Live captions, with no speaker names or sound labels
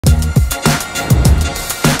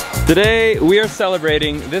Today we are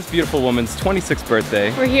celebrating this beautiful woman's 26th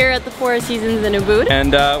birthday. We're here at the Four Seasons in Ubud.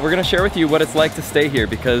 And we're gonna share with you what it's like to stay here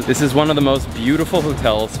because this is one of the most beautiful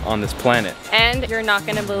hotels on this planet. And you're not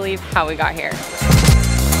gonna believe how we got here.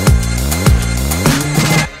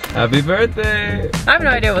 Happy birthday! I have no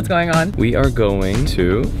idea what's going on. We are going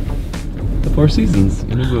to the Four Seasons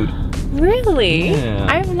in Ubud. Really? Yeah.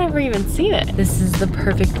 I've never even seen it. This is the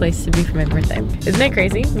perfect place to be for my birthday. Isn't it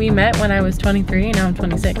crazy? We met when I was 23 and now I'm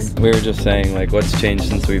 26. We were just saying like what's changed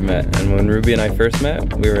since we've met. And when Ruby and I first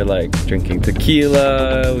met, we were like drinking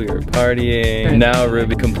tequila, we were partying. Right. Now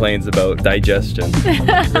Ruby complains about digestion.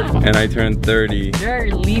 And I turned 30.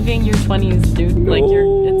 You're leaving your 20s, dude. Like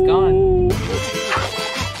it's gone.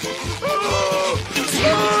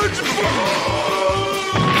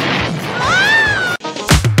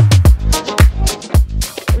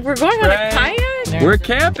 We're going on a kayak? We're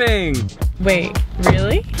camping! Wait,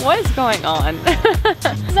 really? What is going on?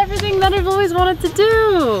 It's everything that I've always wanted to do.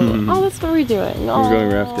 Oh, that's what we're doing. We're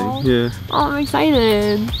going rafting. Yeah. Oh, I'm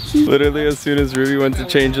excited. Literally as soon as Ruby went to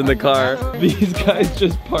change in the car, these guys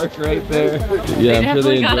just parked right there. Yeah, I'm sure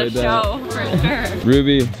they enjoyed that. Show, for sure.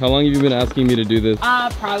 Ruby, how long have you been asking me to do this?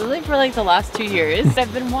 Probably for like the last 2 years.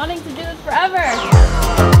 I've been wanting to do this forever.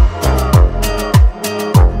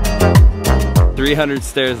 300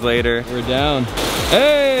 stairs later, we're down.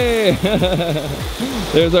 Hey!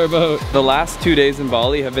 There's our boat. The last 2 days in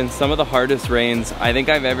Bali have been some of the hardest rains I think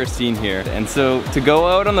I've ever seen here. And so to go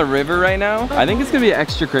out on the river right now, I think it's gonna be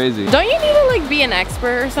extra crazy. Don't you need to like be an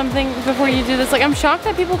expert or something before you do this? Like I'm shocked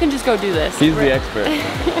that people can just go do this. He's the expert.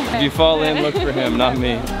 If you fall in, look for him, not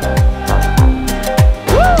me.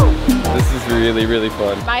 This is really, really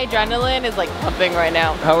fun. My adrenaline is like pumping right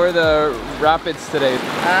now. How are the rapids today?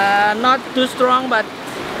 Not too strong, but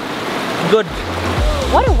good.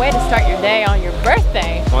 What a way to start your day on your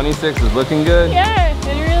birthday. 26 is looking good. Yeah, it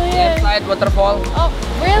really is. Inside waterfall. Oh,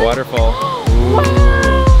 really? Waterfall.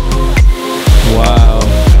 Wow.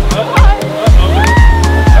 Wow.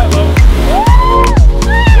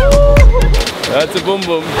 That's a boom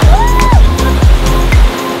boom.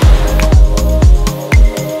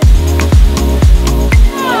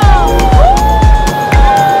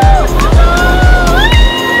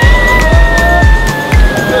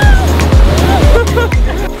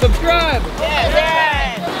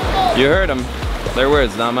 You heard them. Their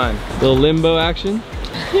words, not mine. Little limbo action.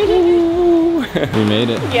 We made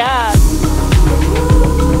it. Yeah.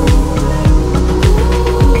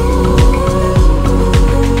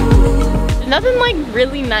 Nothing like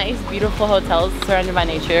really nice, beautiful hotels surrounded by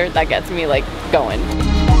nature that gets me like going.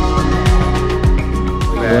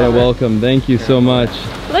 What a welcome. Thank you so much.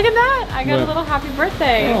 Look at that. I got a little happy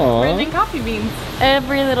birthday. Aww. Written in coffee beans.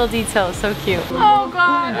 Every little detail is so cute. Oh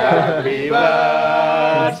God. Happy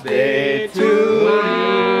birthday to you.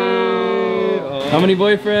 How many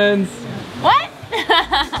boyfriends? What?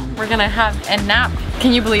 We're gonna have a nap.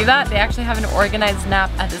 Can you believe that? They actually have an organized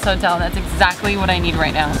nap at this hotel and that's exactly what I need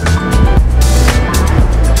right now.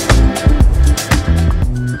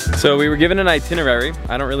 So we were given an itinerary.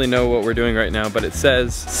 I don't really know what we're doing right now, but it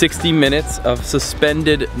says 60 minutes of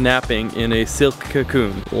suspended napping in a silk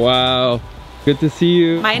cocoon. Wow. Good to see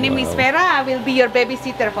you. My name is Vera. I will be your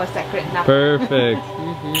babysitter for Sacred Nap. Perfect.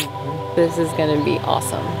 This is gonna be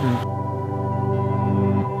awesome.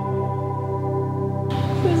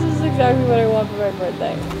 This is exactly what I want for my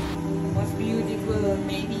birthday. Most beautiful,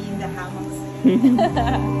 maybe in the hammocks.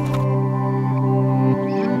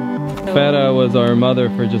 Farah was our mother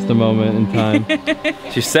for just a moment in time.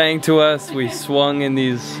 She sang to us, we swung in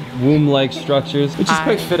these womb-like structures, which is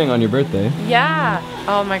quite fitting on your birthday. Yeah.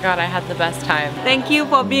 Oh my God, I had the best time. Thank you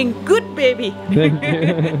for being good baby. Thank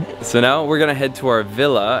you. So now we're gonna head to our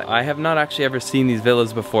villa. I have not actually ever seen these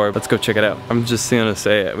villas before. Let's go check it out. I'm just gonna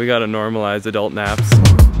say it. We gotta normalize adult naps.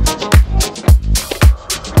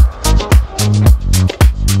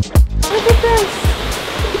 Look at this.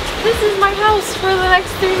 This is my house for the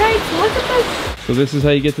next 3 nights. Look at this. So this is how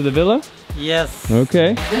you get to the villa? Yes.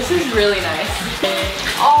 Okay. This is really nice.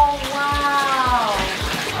 Oh wow.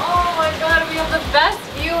 Oh my God, we have the best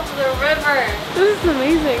view of the river. This is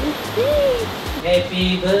amazing.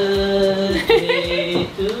 Happy birthday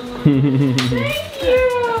to you. Thank you.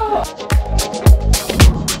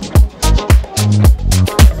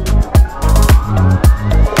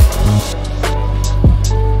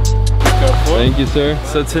 Thank you sir.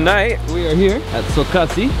 So tonight we are here at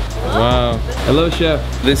Sokasi. Wow. Hello, chef.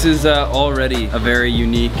 This is already a very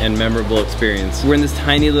unique and memorable experience. We're in this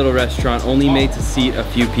tiny little restaurant only made to seat a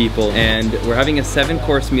few people, and we're having a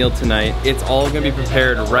 7-course meal tonight. It's all gonna be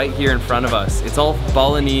prepared right here in front of us. It's all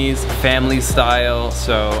Balinese, family style,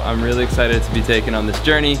 so I'm really excited to be taken on this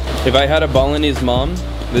journey. If I had a Balinese mom,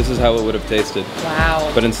 this is how it would have tasted. Wow.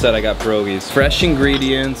 But instead I got pierogies. Fresh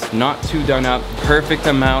ingredients, not too done up, perfect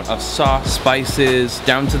amount of sauce, spices,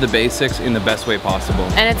 down to the basics in the best way possible.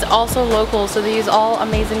 And it's also local, so they use all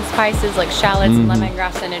amazing spices like shallots and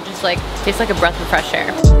lemongrass, and it just like tastes like a breath of fresh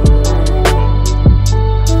air.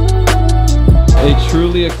 A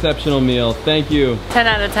truly exceptional meal. Thank you. 10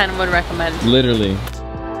 out of 10 would recommend. Literally.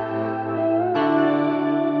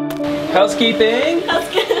 Housekeeping.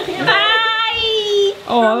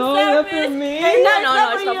 Oh, that's for me.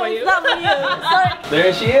 No, it's not for you. Sorry.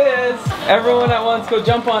 There she is. Everyone at once, go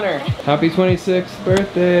jump on her. Happy 26th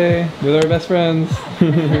birthday with our best friends.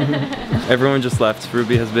 Everyone just left.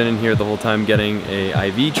 Ruby has been in here the whole time getting a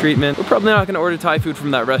IV treatment. We're probably not gonna order Thai food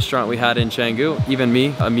from that restaurant we had in Canggu. Even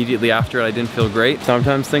me, immediately after it, I didn't feel great.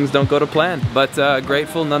 Sometimes things don't go to plan, but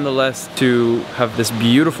grateful nonetheless to have this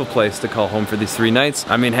beautiful place to call home for these 3 nights.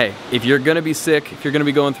 I mean, hey, if you're gonna be sick, if you're gonna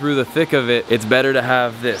be going through the thick of it, it's better to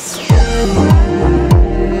have this.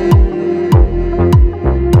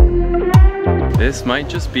 This might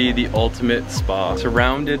just be the ultimate spa.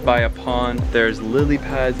 Surrounded by a pond, there's lily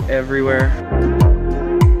pads everywhere.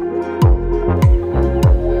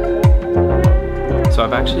 So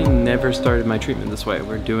I've actually never started my treatment this way.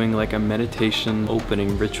 We're doing like a meditation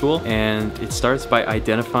opening ritual, and it starts by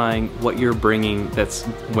identifying what you're bringing that's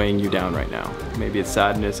weighing you down right now. Maybe it's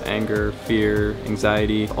sadness, anger, fear,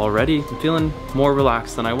 anxiety. Already, I'm feeling more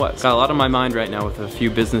relaxed than I was. Got a lot on my mind right now with a few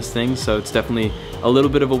business things, so it's definitely a little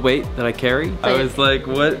bit of a weight that I carry. I was like,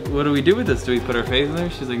 what do we do with this? Do we put our face in there?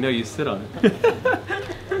 She's like, no, you sit on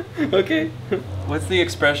it. Okay. What's the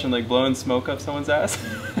expression, like blowing smoke up someone's ass?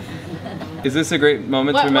 Is this a great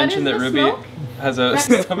moment to mention that Ruby has a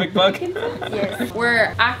stomach bug? Yes.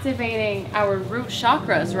 We're activating our root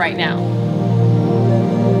chakras right now.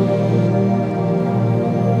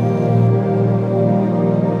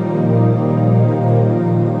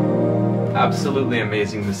 Absolutely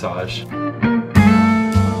amazing massage.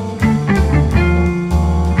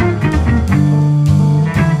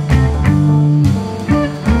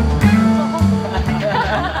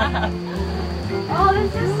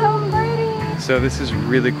 So this is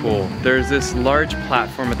really cool. There's this large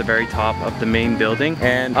platform at the very top of the main building,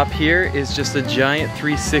 and up here is just a giant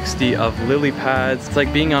 360 of lily pads. It's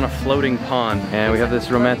like being on a floating pond, and we have this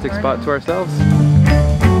romantic spot to ourselves.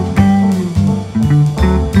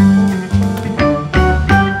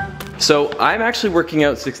 So I'm actually working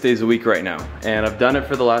out 6 days a week right now, and I've done it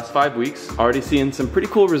for the last 5 weeks, already seeing some pretty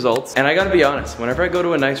cool results. And I gotta be honest, whenever I go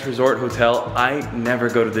to a nice resort hotel, I never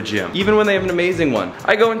go to the gym. Even when they have an amazing one,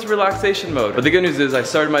 I go into relaxation mode. But the good news is I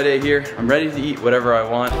started my day here, I'm ready to eat whatever I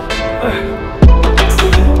want.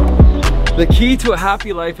 The key to a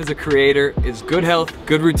happy life as a creator is good health,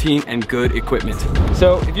 good routine, and good equipment.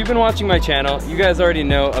 So if you've been watching my channel, you guys already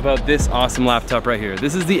know about this awesome laptop right here.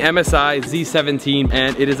 This is the MSI Z17,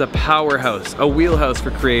 and it is a powerhouse, a wheelhouse for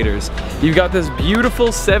creators. You've got this beautiful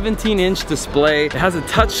 17-inch display. It has a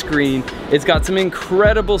touch screen. It's got some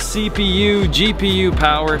incredible CPU, GPU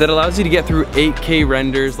power that allows you to get through 8K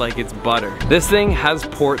renders like it's butter. This thing has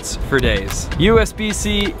ports for days.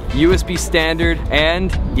 USB-C, USB standard,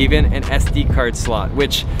 and even an SD card slot,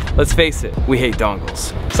 which, let's face it, we hate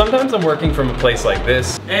dongles. Sometimes I'm working from a place like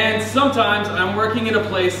this, and sometimes I'm working in a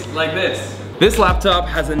place like this. This laptop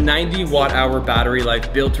has a 90 watt-hour battery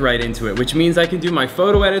life built right into it, which means I can do my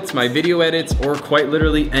photo edits, my video edits, or quite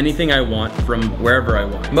literally anything I want from wherever I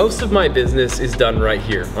want. Most of my business is done right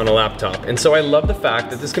here on a laptop, and so I love the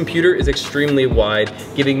fact that this computer is extremely wide,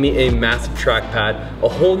 giving me a massive trackpad, a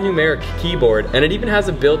whole numeric keyboard, and it even has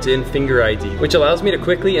a built-in finger ID, which allows me to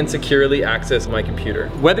quickly and securely access my computer.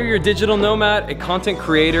 Whether you're a digital nomad, a content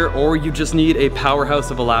creator, or you just need a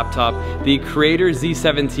powerhouse of a laptop, the Creator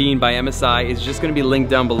Z17 by MSI is just gonna be linked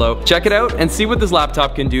down below. Check it out and see what this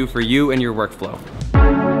laptop can do for you and your workflow.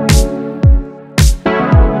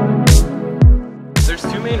 There's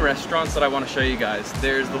 2 main restaurants that I wanna show you guys.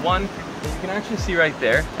 There's the one that you can actually see right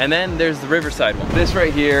there, and then there's the riverside one. This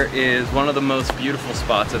right here is one of the most beautiful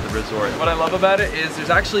spots at the resort. What I love about it is there's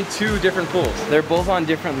actually 2 different pools. They're both on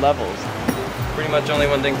different levels. Pretty much only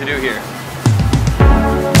one thing to do here.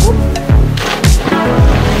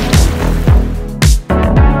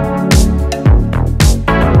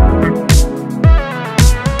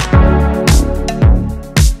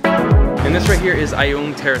 And this right here is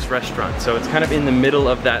Ayung Terrace restaurant. So it's kind of in the middle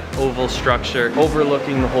of that oval structure,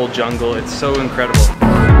 overlooking the whole jungle. It's so incredible.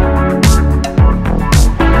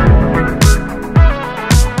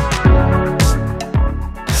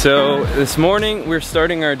 So this morning we're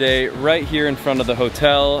starting our day right here in front of the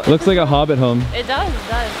hotel. Looks like a hobbit home. It does, it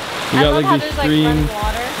does. You I got love like how these there's green, like running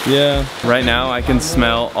water. Yeah. Right now I can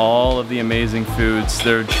smell all of the amazing foods.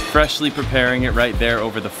 They're freshly preparing it right there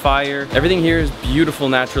over the fire. Everything here is beautiful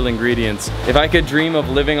natural ingredients. If I could dream of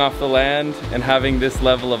living off the land and having this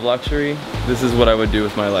level of luxury, this is what I would do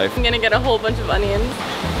with my life. I'm gonna get a whole bunch of onions.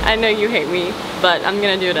 I know you hate me, but I'm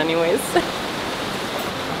gonna do it anyways.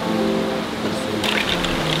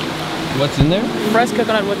 What's in there? Fresh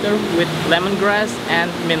coconut water with lemongrass and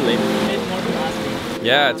mint leaf.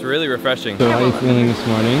 Yeah, it's really refreshing. So how are you feeling this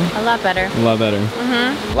morning? A lot better. A lot better.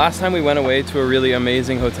 Mm-hmm. Last time we went away to a really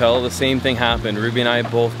amazing hotel, the same thing happened. Ruby and I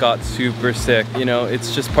both got super sick. You know,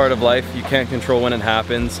 it's just part of life. You can't control when it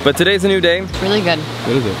happens. But today's a new day. Really good.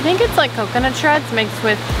 What is it? I think it's like coconut shreds mixed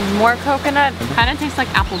with more coconut. Kind of tastes like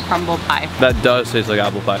apple crumble pie. That does taste like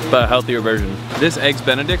apple pie, but a healthier version. This Eggs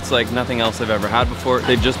Benedict's like nothing else I've ever had before.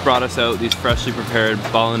 They just brought us out these freshly prepared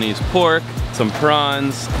Balinese pork, some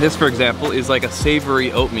prawns. This, for example, is like a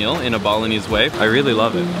savory oatmeal in a Balinese way. I really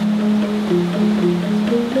love it.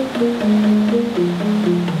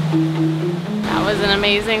 That was an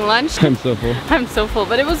amazing lunch. I'm so full. I'm so full,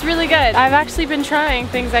 but it was really good. I've actually been trying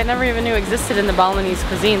things I never even knew existed in the Balinese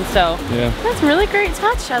cuisine, so yeah, that's a really great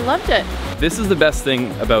touch. I loved it. This is the best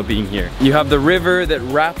thing about being here. You have the river that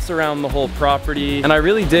wraps around the whole property, and I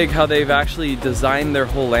really dig how they've actually designed their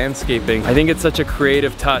whole landscaping. I think it's such a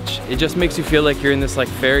creative touch. It just makes you feel like you're in this like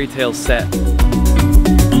fairy tale set.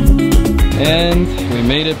 And we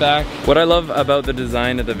made it back. What I love about the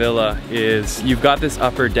design of the villa is you've got this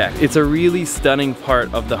upper deck. It's a really stunning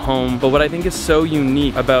part of the home, but what I think is so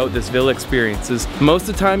unique about this villa experience is most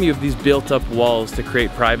of the time you have these built up walls to create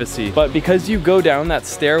privacy, but because you go down that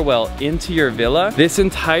stairwell into your villa, this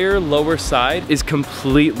entire lower side is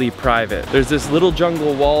completely private. There's this little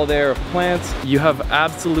jungle wall there of plants. You have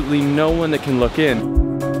absolutely no one that can look in.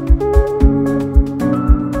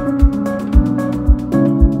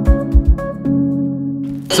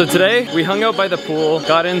 So today we hung out by the pool,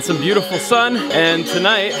 got in some beautiful sun, and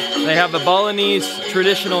tonight they have the Balinese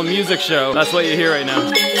traditional music show. That's what you hear right now.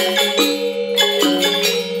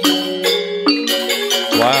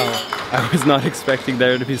 Wow, I was not expecting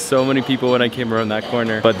there to be so many people when I came around that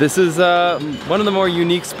corner. But this is one of the more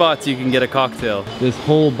unique spots you can get a cocktail. This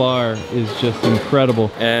whole bar is just incredible.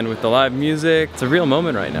 And with the live music, it's a real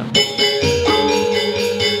moment right now.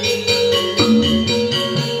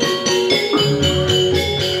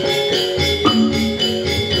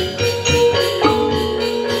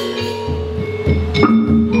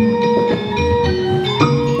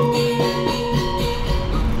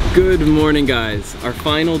 Good morning guys, our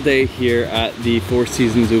final day here at the Four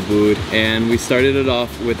Seasons Ubud, and we started it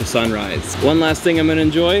off with the sunrise. One last thing I'm gonna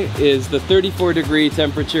enjoy is the 34-degree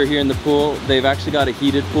temperature here in the pool. They've actually got a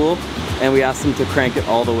heated pool and we asked them to crank it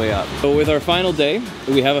all the way up. So with our final day,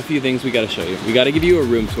 we have a few things we gotta show you. We gotta give you a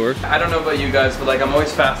room tour. I don't know about you guys, but like I'm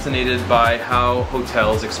always fascinated by how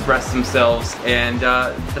hotels express themselves, and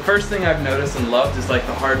the first thing I've noticed and loved is like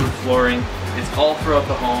the hardwood flooring. It's all throughout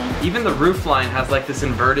the home. Even the roof line has like this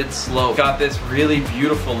inverted slope. Got this really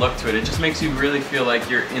beautiful look to it. It just makes you really feel like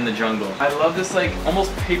you're in the jungle. I love this like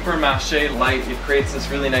almost paper mache light. It creates this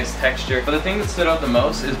really nice texture. But the thing that stood out the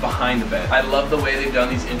most is behind the bed. I love the way they've done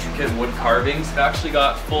these intricate wood carvings. They've actually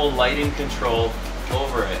got full lighting control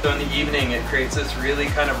over it. So in the evening it creates this really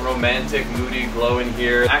kind of romantic, moody glow in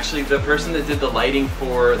here. Actually, the person that did the lighting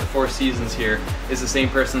for the Four Seasons here is the same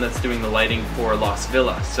person that's doing the lighting for Las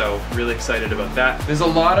Villas, so really excited about that. There's a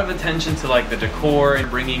lot of attention to like the decor and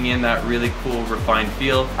bringing in that really cool refined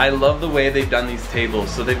feel. I love the way they've done these tables.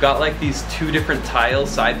 So they've got like these two different tiles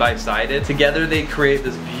side by side. Together they create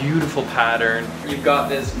this beautiful pattern. You've got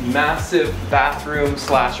this massive bathroom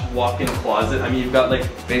slash walk-in closet. I mean, you've got like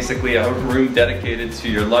basically a room dedicated to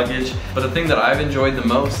your luggage. But the thing that I've enjoyed the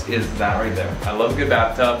most is that right there. I love a good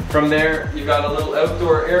bathtub. From there, you've got a little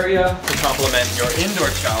outdoor area to complement your indoor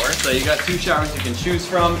shower. So you got two showers you can choose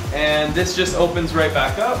from, and this just opens right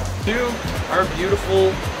back up to our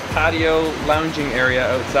beautiful patio lounging area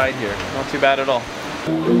outside here. Not too bad at all.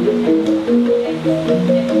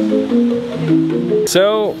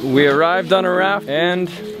 So we arrived on a raft and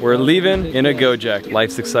we're leaving in a Gojek.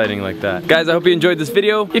 Life's exciting like that. Guys, I hope you enjoyed this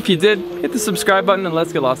video. If you did, hit the subscribe button and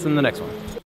let's get lost in the next one.